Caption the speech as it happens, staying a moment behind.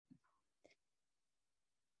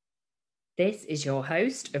This is your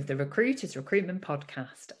host of the Recruiters Recruitment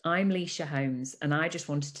Podcast. I'm Leisha Holmes, and I just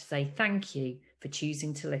wanted to say thank you for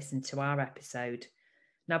choosing to listen to our episode.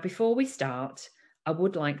 Now, before we start, I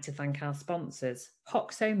would like to thank our sponsors,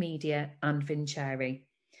 Hoxo Media and Vincere.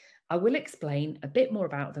 I will explain a bit more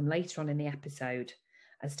about them later on in the episode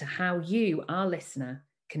as to how you, our listener,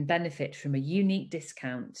 can benefit from a unique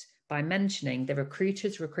discount by mentioning the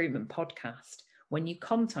Recruiters Recruitment Podcast when you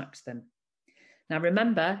contact them. Now,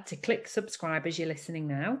 remember to click subscribe as you're listening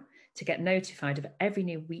now to get notified of every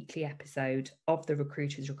new weekly episode of the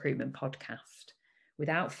Recruiters Recruitment Podcast.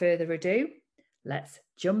 Without further ado, let's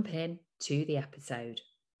jump in to the episode.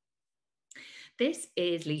 This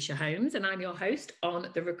is Leisha Holmes, and I'm your host on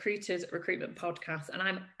the Recruiters Recruitment Podcast. And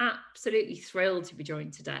I'm absolutely thrilled to be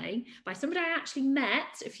joined today by somebody I actually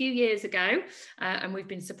met a few years ago, and we've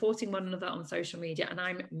been supporting one another on social media. And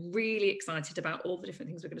I'm really excited about all the different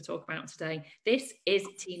things we're going to talk about today. This is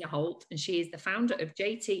Tina Holt, and she is the founder of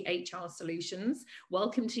JT HR Solutions.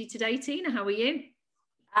 Welcome to you today, Tina. How are you?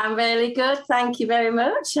 I'm really good. Thank you very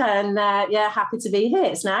much. And happy to be here.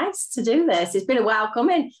 It's nice to do this. It's been a while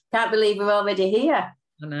coming. Can't believe we're already here.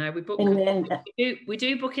 I know, we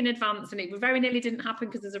do book in advance, and it very nearly didn't happen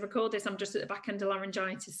because as I record this, I'm just at the back end of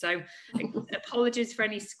laryngitis. So apologies for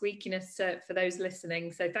any squeakiness for those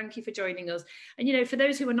listening. So thank you for joining us. And, you know, for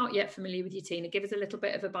those who are not yet familiar with you, Tina, give us a little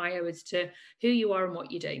bit of a bio as to who you are and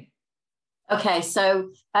what you do. Okay, so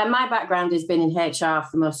my background has been in HR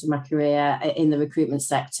for most of my career in the recruitment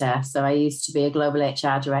sector. So I used to be a global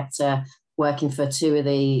HR director working for two of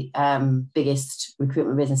the biggest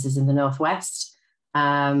recruitment businesses in the Northwest.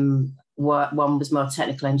 One was more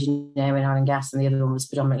technical engineering, oil and gas, and the other one was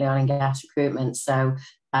predominantly oil and gas recruitment. So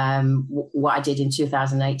what I did in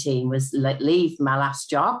 2018 was leave my last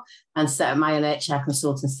job and set up my own HR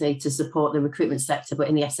consultancy to support the recruitment sector, but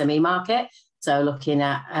in the SME market. So looking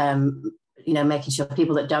at making sure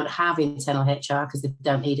people that don't have internal HR because they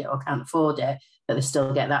don't need it or can't afford it, that they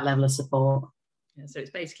still get that level of support. Yeah, so it's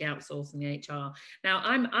basically outsourcing the HR. Now,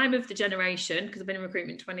 I'm of the generation, because I've been in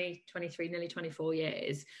recruitment 23, nearly 24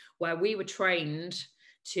 years, where we were trained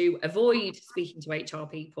to avoid speaking to HR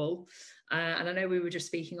people. And I know we were just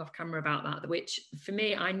speaking off camera about that, which for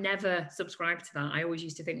me, I never subscribed to that. I always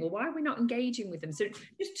used to think, well, why are we not engaging with them? So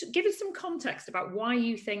just to give us some context about why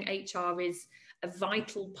you think HR is a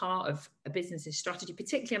vital part of a business's strategy,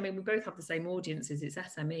 particularly, I mean, we both have the same audiences, it's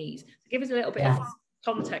SMEs. So give us a little bit of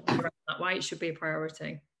context around that, why it should be a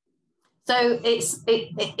priority. So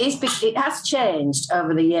it has changed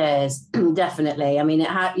over the years, definitely. I mean,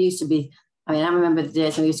 it used to be, I remember the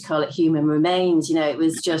days when we used to call it human remains. You know, it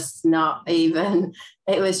was just not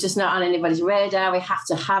on anybody's radar. We have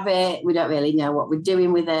to have it. We don't really know what we're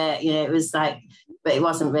doing with it. You know, it was like, but it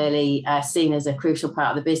wasn't really seen as a crucial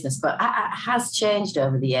part of the business. But it has changed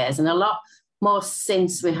over the years, and a lot more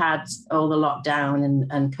since we had all the lockdown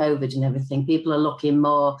and COVID and everything. People are looking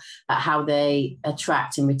more at how they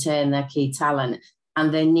attract and retain their key talent,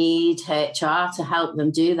 and they need HR to help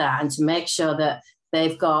them do that and to make sure that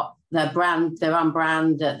they've got their brand, they're on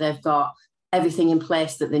brand, that they've got everything in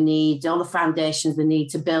place that they need, all the foundations they need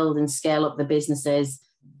to build and scale up the businesses.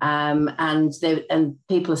 And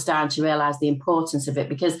people are starting to realise the importance of it,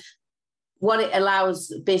 because what it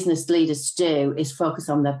allows business leaders to do is focus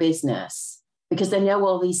on their business, because they know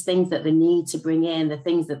all these things that they need to bring in, the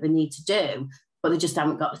things that they need to do, but they just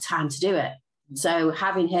haven't got the time to do it. So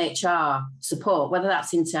having HR support, whether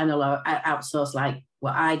that's internal or outsourced like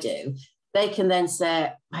what I do, they can then say,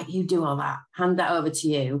 right, you do all that, hand that over to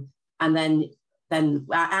you. And then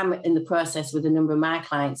I'm in the process with a number of my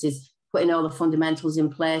clients is putting all the fundamentals in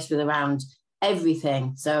place with around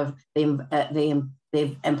everything. So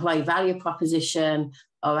the employee value proposition,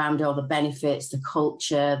 around all the benefits, the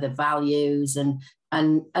culture, the values, and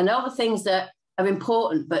all the things that are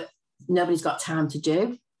important, but nobody's got time to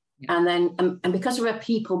do. Yeah. And then, and because we're a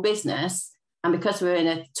people business, and because we're in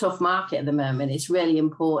a tough market at the moment, it's really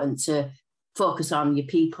important to focus on your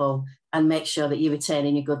people and make sure that you're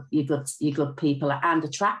retaining your good people and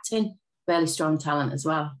attracting really strong talent as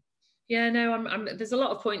well. Yeah, no, there's a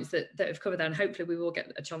lot of points that have covered there, and hopefully we will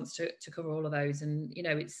get a chance to cover all of those. And, you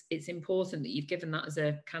know, it's important that you've given that as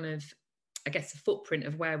a kind of, I guess, a footprint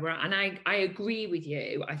of where we're at. And I agree with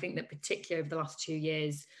you. I think that particularly over the last 2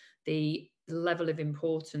 years, the level of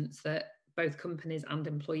importance that both companies and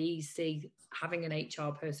employees see having an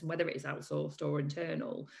HR person, whether it is outsourced or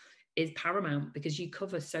internal, is paramount, because you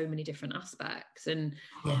cover so many different aspects. And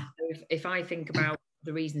if I think about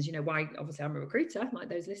the reasons, you know, why obviously I'm a recruiter, like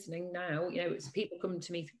those listening now, you know, it's people come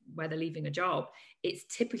to me where they're leaving a job. It's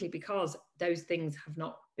typically because those things have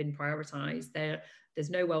not been prioritised. There's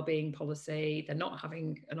no wellbeing policy. They're not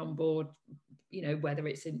having an onboard, whether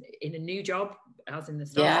it's in a new job, as in the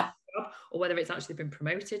start job, or whether it's actually been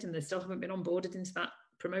promoted and they still haven't been onboarded into that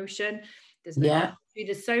promotion.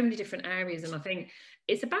 There's so many different areas, and I think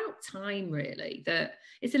it's about time, really, that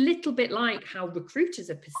it's a little bit like how recruiters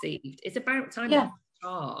are perceived. It's about time that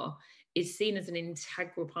HR is seen as an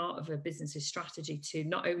integral part of a business's strategy to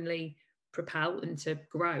not only propel and to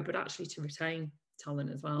grow, but actually to retain talent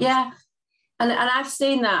as well. Yeah, and I've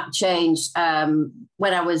seen that change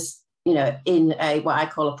when I was, in what I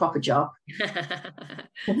call a proper job,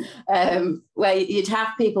 where you'd have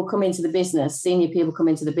people come into the business, senior people come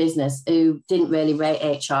into the business who didn't really rate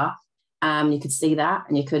HR. You could see that,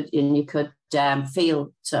 and you could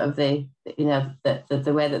feel sort of the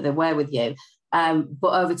way that they were with you.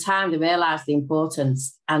 But over time, they realised the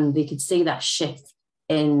importance, and they could see that shift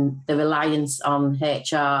in the reliance on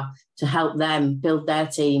HR to help them build their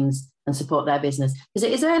teams and support their business.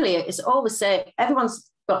 Because it's always say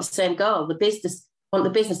everyone's got the same goal. The business want the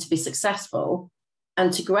business to be successful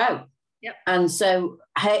and to grow. Yep. And so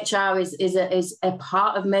HR is a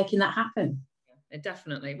part of making that happen.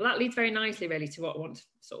 Definitely. Well, that leads very nicely, really, to what I want to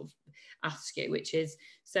sort of ask you, which is,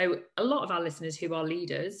 so a lot of our listeners who are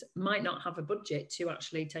leaders might not have a budget to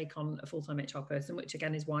actually take on a full-time HR person, which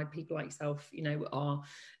again is why people like yourself, are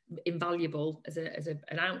invaluable as an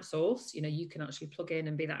outsource. You can actually plug in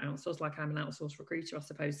and be that outsource, like I'm an outsource recruiter, I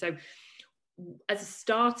suppose. So as a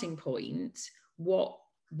starting point, what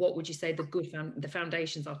would you say the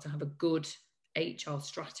foundations are to have a good HR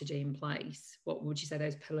strategy in place? What would you say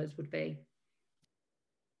those pillars would be?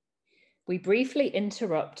 We briefly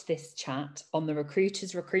interrupt this chat on the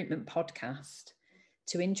Recruiters Recruitment Podcast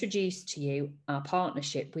to introduce to you our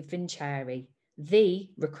partnership with Vincere, the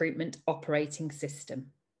recruitment operating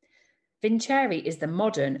system. Vincere is the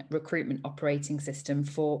modern recruitment operating system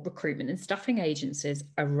for recruitment and staffing agencies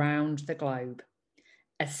around the globe.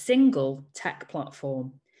 A single tech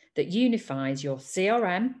platform that unifies your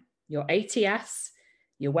CRM, your ATS,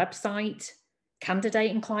 your website,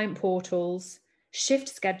 candidate and client portals, shift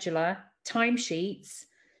scheduler, timesheets,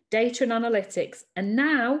 data and analytics, and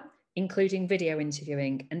now including video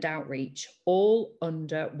interviewing and outreach, all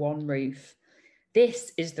under one roof.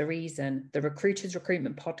 This is the reason the Recruiters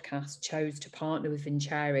Recruitment Podcast chose to partner with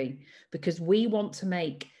Vincere, because we want to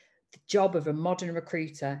make the job of a modern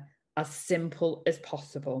recruiter as simple as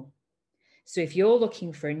possible. So if you're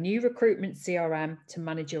looking for a new recruitment CRM to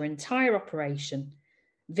manage your entire operation,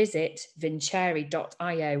 visit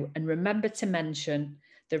vincere.io and remember to mention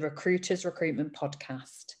the Recruiters Recruitment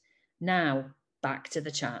Podcast. Now, back to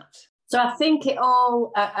the chat. So I think it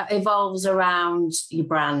all evolves around your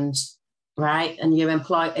brand, right? And your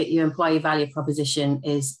employee value proposition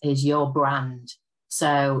is your brand.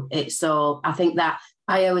 So it's all, I think that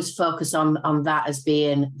I always focus on that as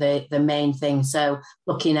being the main thing. So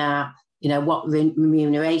looking at, what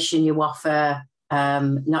remuneration you offer,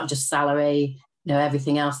 not just salary,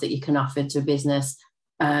 everything else that you can offer to a business.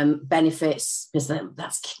 Benefits, because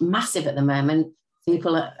that's massive at the moment.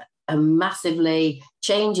 People are massively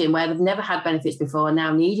changing where they've never had benefits before and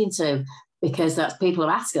now needing to, because that's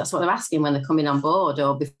what they're asking when they're coming on board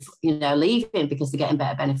or leaving, because they're getting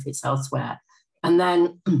better benefits elsewhere. And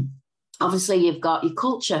then obviously you've got your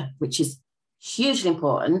culture, which is hugely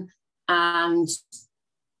important and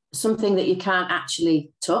something that you can't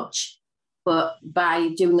actually touch, but by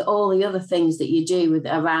doing all the other things that you do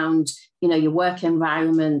around your work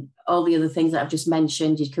environment, all the other things that I've just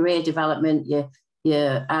mentioned, your career development, your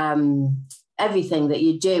everything that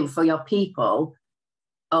you do for your people,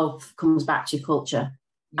 all comes back to your culture.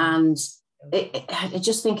 Yeah. And I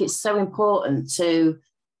just think it's so important to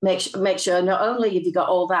make sure not only have you got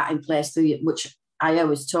all that in place through which I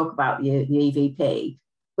always talk about your EVP,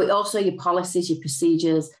 but also your policies, your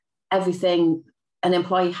procedures, everything, an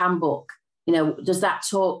employee handbook. Does that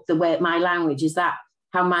talk the way my language? Is that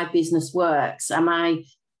how my business works? Have I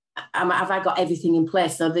got everything in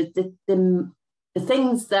place? So the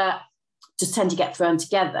things that just tend to get thrown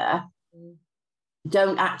together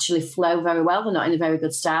don't actually flow very well. They're not in a very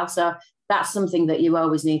good style. So that's something that you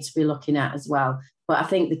always need to be looking at as well. But I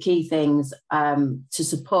think the key things to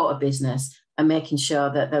support a business are making sure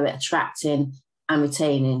that they're attracting and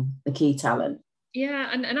retaining the key talent. Yeah,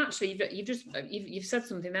 and actually, you've said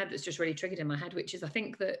something there that's just really triggered in my head, which is I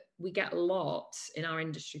think that we get a lot in our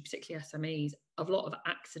industry, particularly SMEs, of a lot of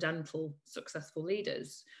accidental successful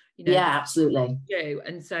leaders. Yeah, absolutely.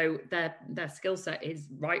 And so their skill set is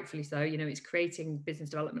rightfully so. It's creating business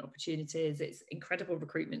development opportunities. It's incredible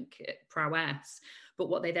recruitment prowess. But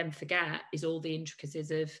what they then forget is all the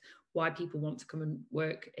intricacies of why people want to come and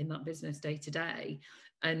work in that business day to day.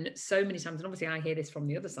 And so many times, and obviously I hear this from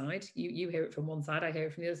the other side, you hear it from one side, I hear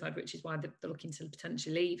it from the other side, which is why they're looking to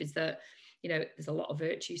potentially leave, is that, you know, there's a lot of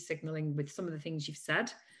virtue signaling with some of the things you've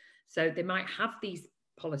said. So they might have these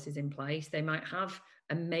policies in place, they might have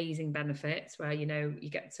amazing benefits where, you know, you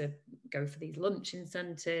get to go for these lunch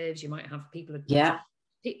incentives, you might have people.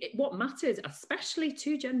 What matters, especially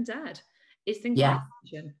to Gen Z, is things like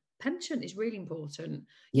pension. Pension is really important.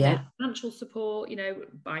 You know, financial support, you know,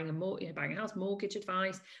 buying a house, mortgage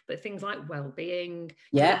advice, but things like well-being.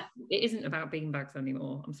 It isn't about beanbags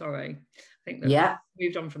anymore. I'm sorry. I think that we've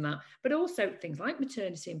moved on from that. But also things like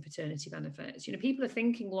maternity and paternity benefits. You know, people are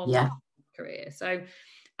thinking long-term career. So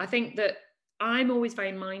I think that I'm always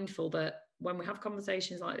very mindful that when we have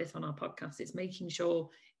conversations like this on our podcast, it's making sure,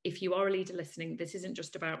 if you are a leader listening, this isn't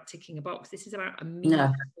just about ticking a box. This is about a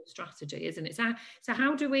meaningful strategy, isn't it? So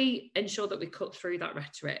how do we ensure that we cut through that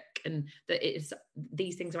rhetoric and that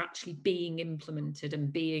these things are actually being implemented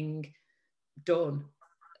and being done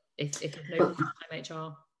if there's no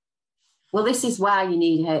HR? Well, this is why you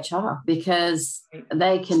need HR, because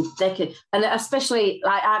they can, and especially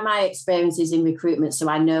like my experiences in recruitment. So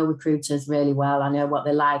I know recruiters really well. I know what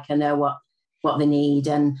they like. I know what they need,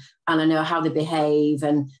 and I know how they behave,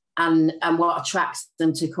 and what attracts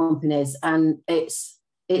them to companies. And it's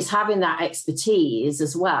having that expertise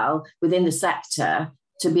as well within the sector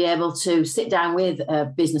to be able to sit down with a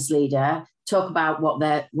business leader, talk about what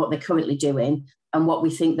they're currently doing and what we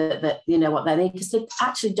think that you know what they need, because they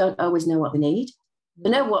actually don't always know what they need. They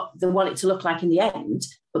know what they want it to look like in the end,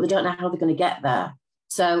 but they don't know how they're going to get there.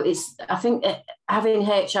 So I think having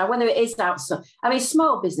HR, whether it is outside, I mean,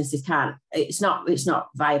 small businesses can't. It's not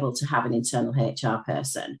viable to have an internal HR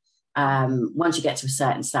person. Once you get to a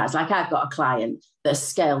certain size, like I've got a client that's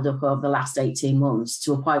scaled up over the last 18 months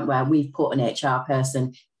to a point where we've put an HR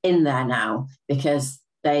person in there now because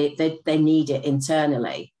they need it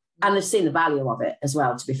internally. And they've seen the value of it as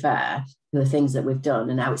well, to be fair, the things that we've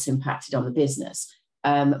done and how it's impacted on the business.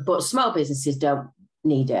 But small businesses don't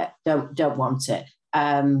need it, don't want it.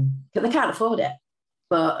 But they can't afford it.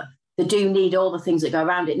 But they do need all the things that go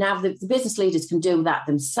around it. Now, the business leaders can do that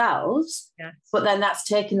themselves, but then that's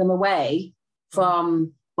taking them away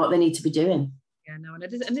from what they need to be doing. Yeah, no, and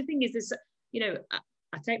the thing is, you know,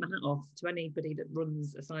 I take my hat off to anybody that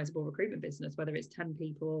runs a sizable recruitment business, whether it's 10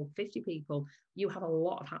 people or 50 people. You have a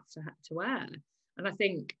lot of hats to wear. And I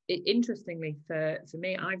think, interestingly, for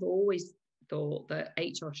me, I've always thought that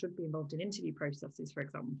HR should be involved in interview processes, for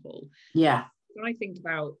example. Yeah. When I think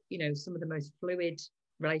about, you know, some of the most fluid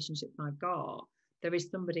relationships I've got, there is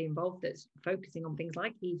somebody involved that's focusing on things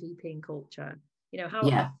like EVP and culture. You know,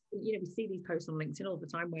 you know, we see these posts on LinkedIn all the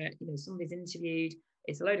time where, you know, somebody's interviewed,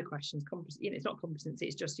 it's a load of questions, you know, it's not competency,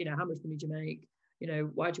 it's just, you know, how much money do you make? You know,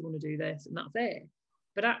 why do you want to do this? And that's it.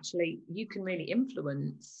 But actually, you can really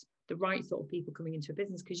influence the right sort of people coming into a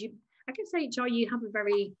business, because I guess HR, you have a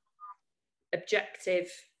very objective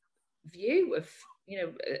view of, you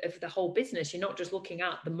know, of the whole business. You're not just looking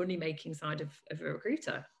at the money making side of a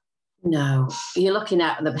recruiter. No, you're looking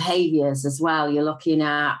at the behaviours as well. You're looking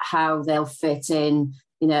at how they'll fit in,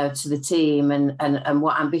 you know, to the team and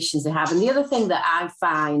what ambitions they have. And the other thing that I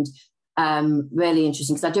find really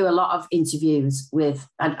interesting, because I do a lot of interviews with,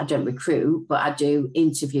 I don't recruit, but I do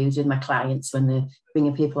interviews with my clients when they're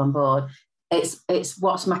bringing people on board. It's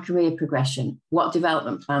what's my career progression? What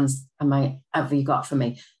development plans have you got for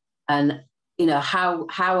me? And, you know, how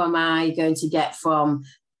am I going to get from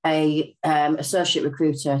a associate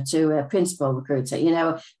recruiter to a principal recruiter, you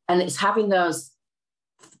know? And it's having those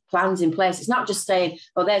plans in place. It's not just saying,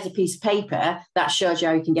 oh, there's a piece of paper that shows you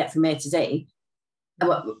how you can get from A to Z.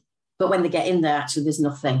 But when they get in there, actually, there's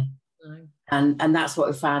nothing. No. And that's what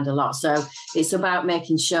we found a lot. So it's about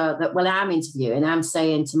making sure that when I'm interviewing, I'm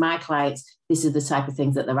saying to my clients, this is the type of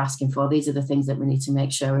things that they're asking for. These are the things that we need to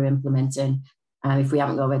make sure we're implementing. If we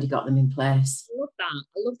haven't already got them in place. I love that.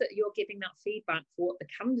 I love that you're giving that feedback for what the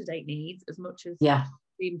candidate needs as much as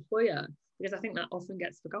the employer, because I think that often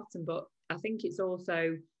gets forgotten. But I think it's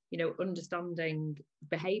also, you know, understanding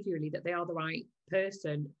behaviourally that they are the right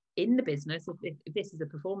person in the business. If this is a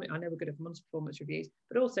performance, I know we're good at monthly performance reviews,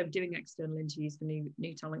 but also doing external interviews for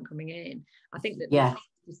new talent coming in. I think that there's a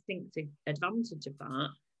distinctive advantage of that,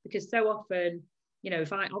 because so often, you know,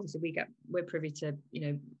 we're privy to, you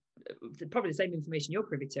know, probably the same information you're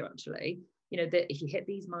privy to, actually, you know, that if you hit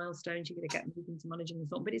these milestones, you're going to get moved into managing and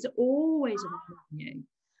so on. But it's always about you.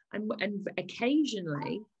 And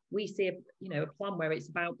occasionally we see a plan where it's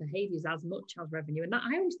about behaviours as much as revenue. And that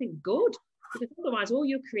I always think good, because otherwise all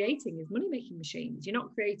you're creating is money making machines. You're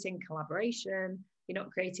not creating collaboration. You're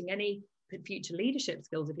not creating any future leadership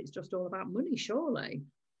skills if it's just all about money, surely.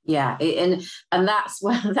 Yeah, and that's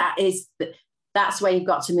where that's where you've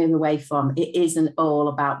got to move away from. It isn't all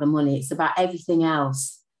about the money. It's about everything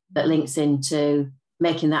else that links into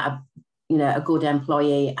making that a good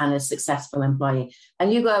employee and a successful employee.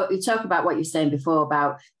 And you talk about what you're saying before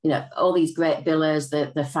about, all these great billers,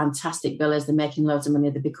 the fantastic billers, they're making loads of money,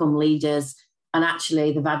 they become leaders, and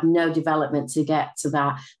actually they've had no development to get to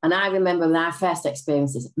that. And I remember when I first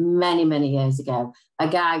experienced this many, many years ago, a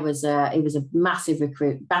guy he was a massive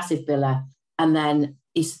recruit, massive biller, and then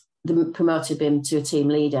they promoted him to a team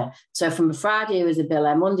leader. So from a Friday he was a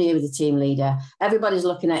biller, Monday he was a team leader. Everybody's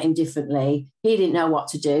looking at him differently. He didn't know what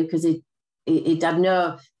to do because he'd had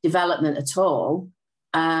no development at all.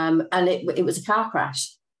 And it was a car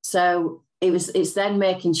crash. So it's then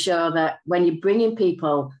making sure that when you're bringing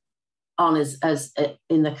people on as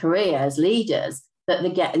in the career as leaders, that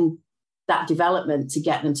they're getting that development to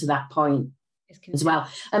get them to that point as well.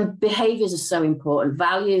 And behaviours are so important.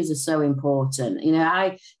 Values are so important.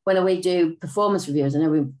 When we do performance reviews, I know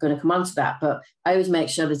we're going to come on to that, but I always make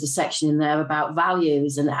sure there's a section in there about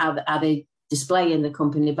values and how they display in the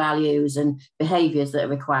company values and behaviours that are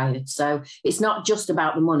required. So it's not just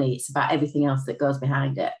about the money, it's about everything else that goes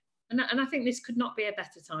behind it. And I think this could not be a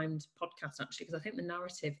better timed podcast, actually, because I think the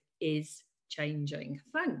narrative is changing.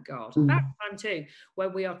 Thank God. About time too, where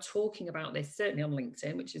we are talking about this, certainly on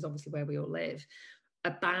LinkedIn, which is obviously where we all live,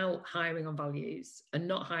 about hiring on values and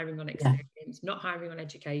not hiring on experience, not hiring on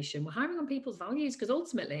education. We're hiring on people's values, because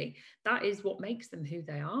ultimately that is what makes them who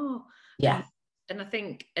they are. Yeah. And I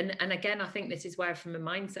think, and again, I think this is where, from a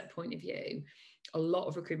mindset point of view, a lot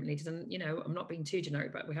of recruitment leaders, and I'm not being too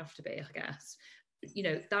generic, but we have to be, I guess,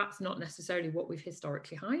 that's not necessarily what we've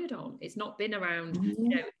historically hired on. It's not been around.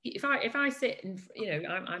 If I sit and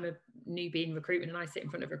I'm a newbie in recruitment, and I sit in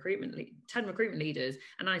front of 10 recruitment leaders,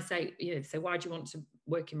 and I say, so why do you want to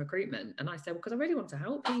work in recruitment? And I say, well, because I really want to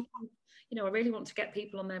help people. I really want to get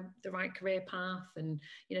people on the right career path, and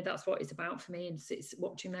that's what it's about for me. And it's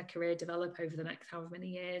watching their career develop over the next however many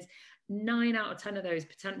years. 9 out of 10 of those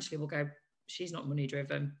potentially will go, she's not money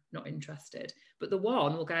driven, not interested. But the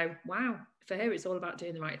one will go, wow, for her it's all about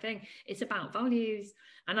doing the right thing. It's about values.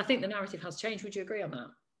 And I think the narrative has changed. Would you agree on that?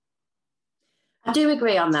 I do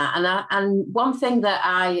agree on that. And one thing that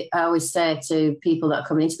I always say to people that are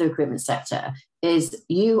coming into the recruitment sector is,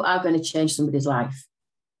 you are going to change somebody's life.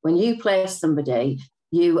 When you place somebody,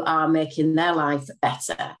 you are making their life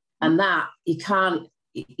better. And that you can't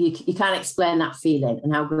explain that feeling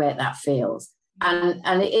and how great that feels.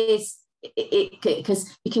 And it is,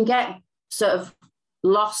 because you can get sort of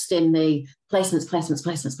lost in the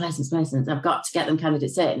placements. I've got to get them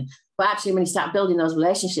candidates in. But actually, when you start building those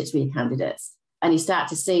relationships with your candidates, and you start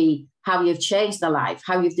to see how you've changed their life,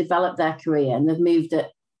 how you've developed their career, and they've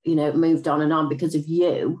moved on and on because of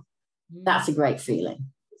you, that's a great feeling.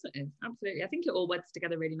 Absolutely. I think it all works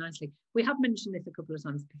together really nicely. We have mentioned this a couple of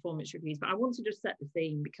times, performance reviews, but I want to just set the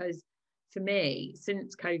theme, because for me,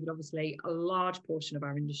 since COVID, obviously, a large portion of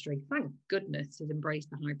our industry, thank goodness, has embraced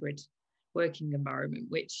the hybrid working environment,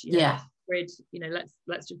 which, hybrid,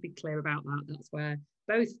 let's just be clear about that. That's where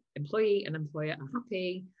both employee and employer are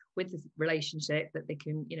happy with the relationship, that they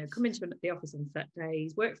can, come into the office on set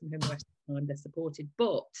days, work from home the rest of the time, they're supported.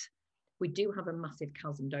 But we do have a massive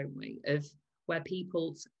chasm, don't we, of where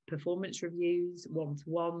people's performance reviews,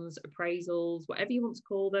 one-to-ones, appraisals, whatever you want to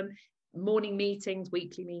call them, morning meetings,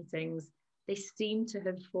 weekly meetings, they seem to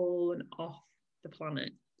have fallen off the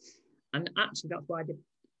planet. And actually, that's why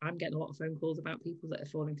I'm getting a lot of phone calls about people that are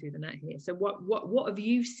falling through the net here. So what have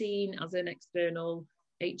you seen as an external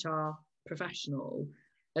HR professional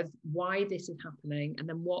of why this is happening, and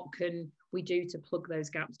then what can we do to plug those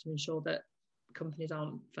gaps to ensure that companies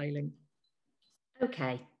aren't failing?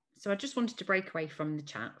 Okay, so I just wanted to break away from the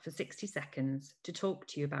chat for 60 seconds to talk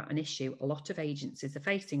to you about an issue a lot of agencies are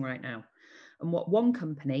facing right now, and what one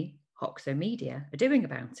company, Hoxo Media, are doing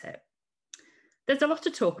about it. There's a lot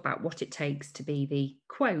of talk about what it takes to be the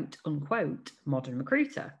quote unquote modern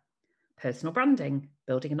recruiter: personal branding,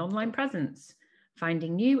 building an online presence,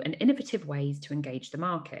 finding new and innovative ways to engage the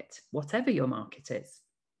market, whatever your market is.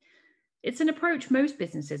 It's an approach most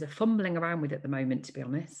businesses are fumbling around with at the moment, to be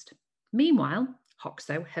honest. Meanwhile,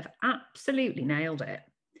 Hoxo have absolutely nailed it.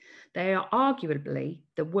 They are arguably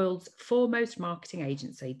the world's foremost marketing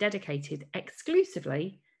agency dedicated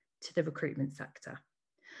exclusively to the recruitment sector.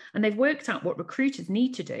 And they've worked out what recruiters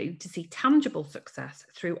need to do to see tangible success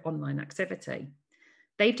through online activity.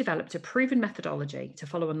 They've developed a proven methodology to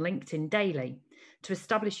follow on LinkedIn daily to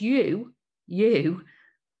establish you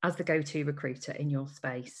as the go-to recruiter in your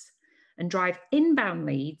space and drive inbound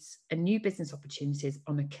leads and new business opportunities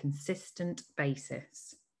on a consistent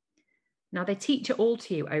basis. Now, they teach it all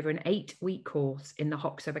to you over an 8-week course in the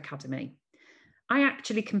Hoxo Academy. I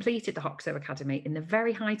actually completed the Hoxo Academy in the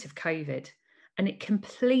very height of COVID, and it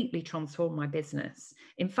completely transformed my business.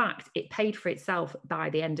 In fact, it paid for itself by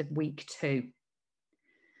the end of week 2.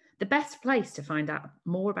 The best place to find out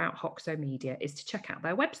more about Hoxo Media is to check out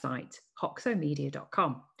their website,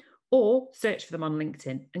 hoxomedia.com, or search for them on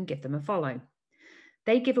LinkedIn and give them a follow.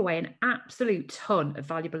 They give away an absolute ton of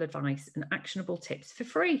valuable advice and actionable tips for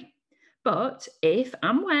free. But if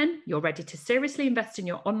and when you're ready to seriously invest in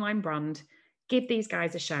your online brand, give these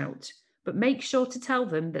guys a shout. But make sure to tell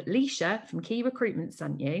them that Leisha from Key Recruitment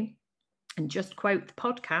sent you, and just quote the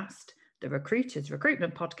podcast, the Recruiters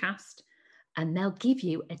Recruitment Podcast, and they'll give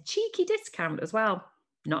you a cheeky discount as well.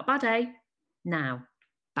 Not bad, eh? Now,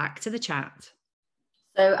 back to the chat.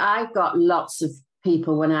 So I've got lots of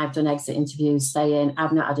people when I've done exit interviews saying,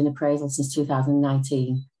 I've not had an appraisal since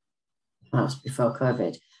 2019. That was before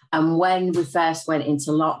COVID. And when we first went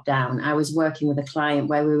into lockdown, I was working with a client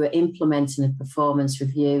where we were implementing a performance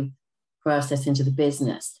review process into the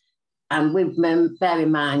business. And we bear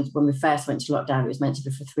in mind, when we first went to lockdown, it was meant to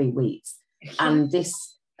be for 3 weeks. And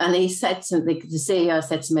he said to the CEO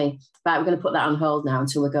said to me, right, we're going to put that on hold now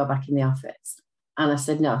until we go back in the office. And I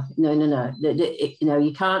said, no.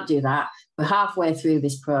 You can't do that. We're halfway through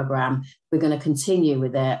this program. We're going to continue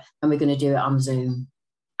with it, and we're going to do it on Zoom.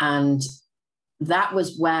 And that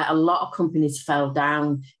was where a lot of companies fell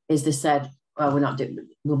down, is they said, well, we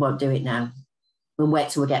won't do it now. We'll wait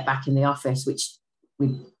till we get back in the office, which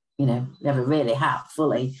we, never really have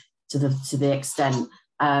fully to the extent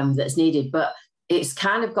that's needed. But it's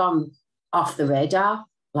kind of gone off the radar,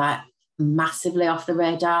 like massively off the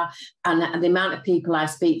radar. And the amount of people I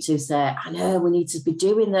speak to say, I know we need to be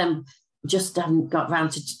doing them, just haven't got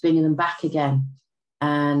around to bringing them back again.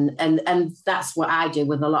 And that's what I do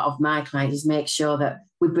with a lot of my clients, is make sure that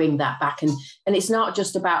we bring that back. And it's not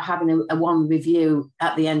just about having a one review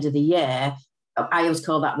at the end of the year. I always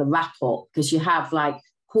call that the wrap up, because you have like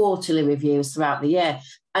quarterly reviews throughout the year.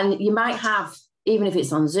 And you might have, even if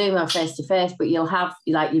it's on Zoom or face to face, but you'll have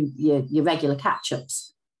like your regular catch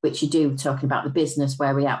ups, which you do, talking about the business,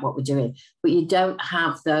 where we're at, what we're doing. But you don't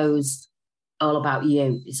have those all about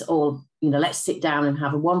you. It's all, let's sit down and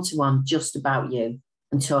have a one-to-one just about you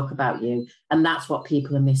and talk about you. And that's what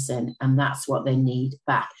people are missing, and that's what they need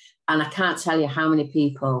back. And I can't tell you how many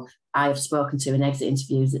people I have spoken to in exit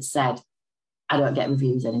interviews that said, I don't get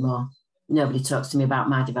reviews anymore. Nobody talks to me about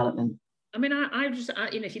my development. I mean, I just,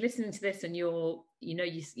 if you're listening to this and you're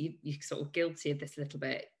sort of guilty of this a little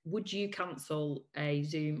bit, would you cancel a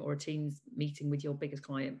Zoom or a Teams meeting with your biggest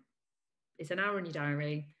client? It's an hour in your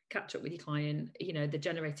diary, catch up with your client, they're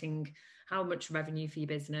generating how much revenue for your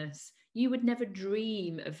business. You would never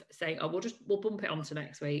dream of saying, oh, we'll bump it on to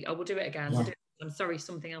next week. Oh, we'll do it again. Yeah. I'm sorry,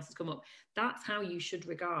 something else has come up. That's how you should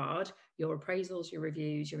regard your appraisals, your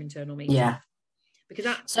reviews, your internal meetings. Yeah. Because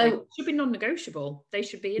that should be non-negotiable. They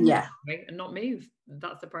should be in there and not move.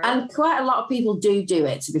 That's the priority. And quite a lot of people do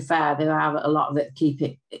it, to be fair. There are a lot that keep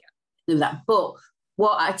it, do that. But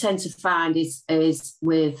what I tend to find is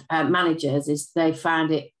with managers is they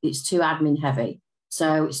find it's too admin heavy.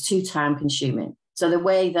 So it's too time consuming. So the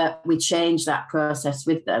way that we change that process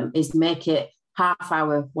with them is make it half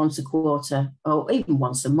hour once a quarter, or even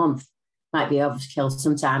once a month. Might be overkill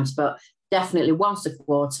sometimes, but definitely once a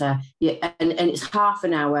quarter. And it's half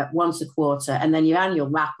an hour once a quarter. And then your annual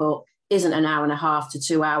wrap up isn't an hour and a half to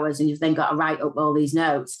 2 hours, and you've then got to write up all these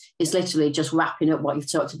notes. It's literally just wrapping up what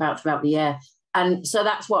you've talked about throughout the year. And so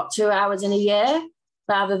that's 2 hours in a year,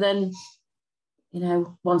 rather than,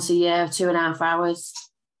 once a year, 2.5 hours.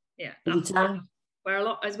 Yeah. Time. Where a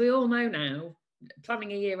lot, as we all know now,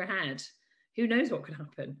 planning a year ahead, who knows what could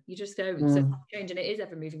happen? You just don't. So change, and it is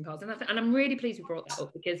ever moving parts. And I'm really pleased we brought that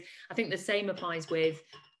up, because I think the same applies with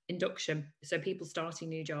induction. So people starting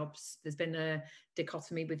new jobs, there's been a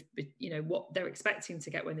dichotomy with what they're expecting to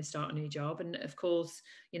get when they start a new job. And of course,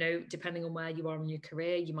 depending on where you are in your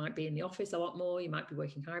career, you might be in the office a lot more, you might be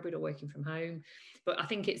working hybrid or working from home. But I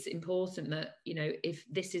think it's important that, if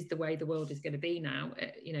this is the way the world is going to be now,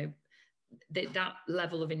 that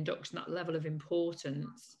level of induction, that level of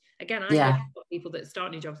importance. Again, I get people that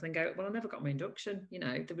start new jobs and then go, well, I never got my induction,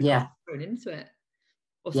 they were thrown into it.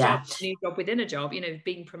 Or start a new job within a job,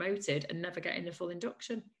 being promoted and never getting the full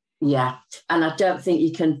induction. Yeah. And I don't think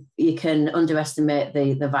you can underestimate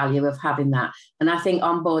the value of having that. And I think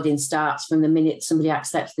onboarding starts from the minute somebody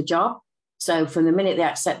accepts the job. So from the minute they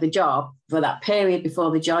accept the job, for that period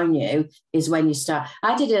before they join you is when you start.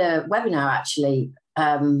 I did a webinar actually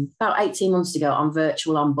about 18 months ago on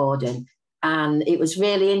virtual onboarding. And it was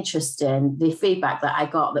really interesting, the feedback that I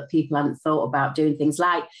got, that people hadn't thought about doing things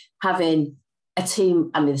like having a team.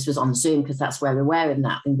 I mean, this was on Zoom because that's where we were in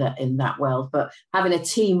that world, but having a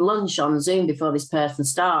team lunch on Zoom before this person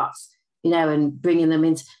starts, you know, and bringing them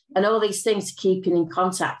into, and all these things to keeping in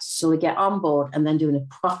contact so they get on board, and then doing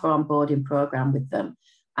a proper onboarding program with them.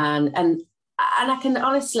 And I can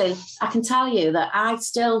honestly, I can tell you that I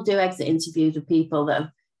still do exit interviews with people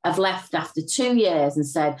that have left after 2 years and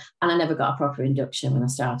said, and I never got a proper induction when I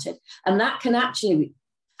started. And that can actually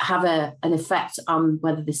have an effect on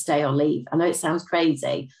whether they stay or leave. I know it sounds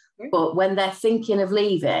crazy, but when they're thinking of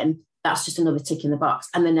leaving, that's just another tick in the box.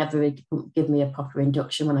 And they never give me a proper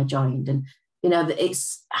induction when I joined. And, you know, I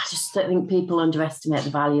just don't think people underestimate the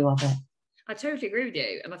value of it. I totally agree with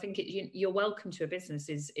you. And I think you're welcome to a business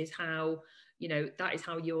is how, you know, that is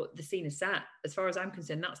how the scene is set. As far as I'm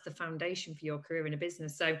concerned, that's the foundation for your career in a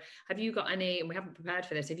business. So have you got any, and we haven't prepared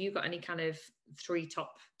for this, have you got any kind of 3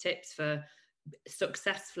 top tips for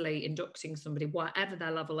successfully inducting somebody, whatever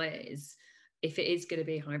their level is, if it is going to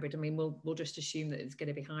be hybrid? I mean, we'll just assume that it's going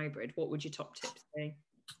to be hybrid. What would your top tips be?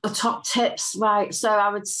 The top tips, right? So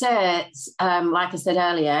I would say, like I said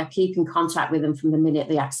earlier, keep in contact with them from the minute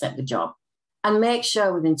they accept the job. And make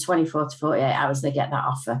sure within 24 to 48 hours they get that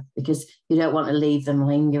offer, because you don't want to leave them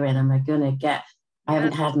lingering. Am I going to get, I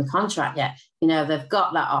haven't had my contract yet. You know, they've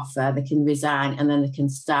got that offer, they can resign, and then they can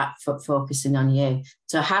start focusing on you.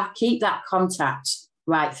 So keep that contact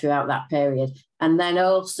right throughout that period. And then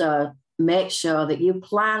also make sure that you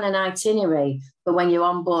plan an itinerary for when you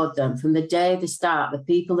onboard them, from the day they start, the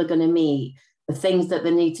people they're going to meet, the things that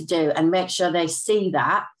they need to do, and make sure they see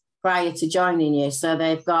that prior to joining you. So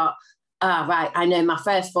they've got, right, I know my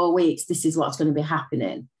first 4 weeks, this is what's going to be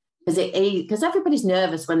happening. Because everybody's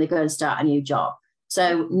nervous when they go and start a new job.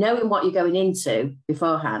 So knowing what you're going into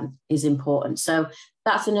beforehand is important. So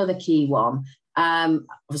that's another key one.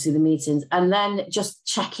 Obviously the meetings, and then just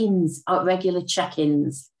check-ins, regular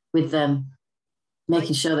check-ins with them,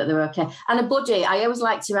 making sure that they're okay. And a buddy, I always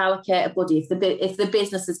like to allocate a buddy. If the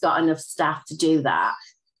business has got enough staff to do that,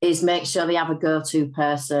 is make sure they have a go-to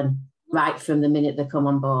person right from the minute they come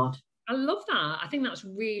on board. I love that. I think that's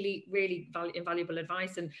really, really invaluable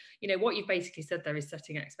advice. And, you know, what you've basically said there is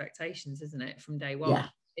setting expectations, isn't it, from day one? Yeah.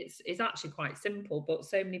 It's actually quite simple, but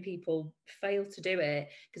so many people fail to do it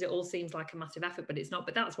because it all seems like a massive effort, but it's not.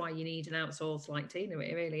 But that's why you need an outsource like Tina.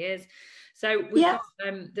 It really is. So we've got,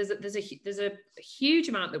 there's a huge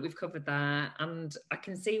amount that we've covered there, and I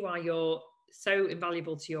can see why you're so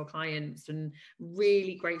invaluable to your clients, and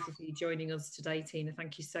really grateful for you joining us today, Tina.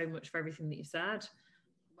 Thank you so much for everything that you've said.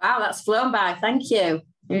 Wow, that's flown by. Thank you.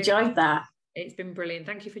 Enjoyed that. It's been brilliant.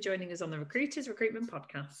 Thank you for joining us on the Recruiters Recruitment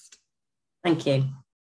Podcast. Thank you.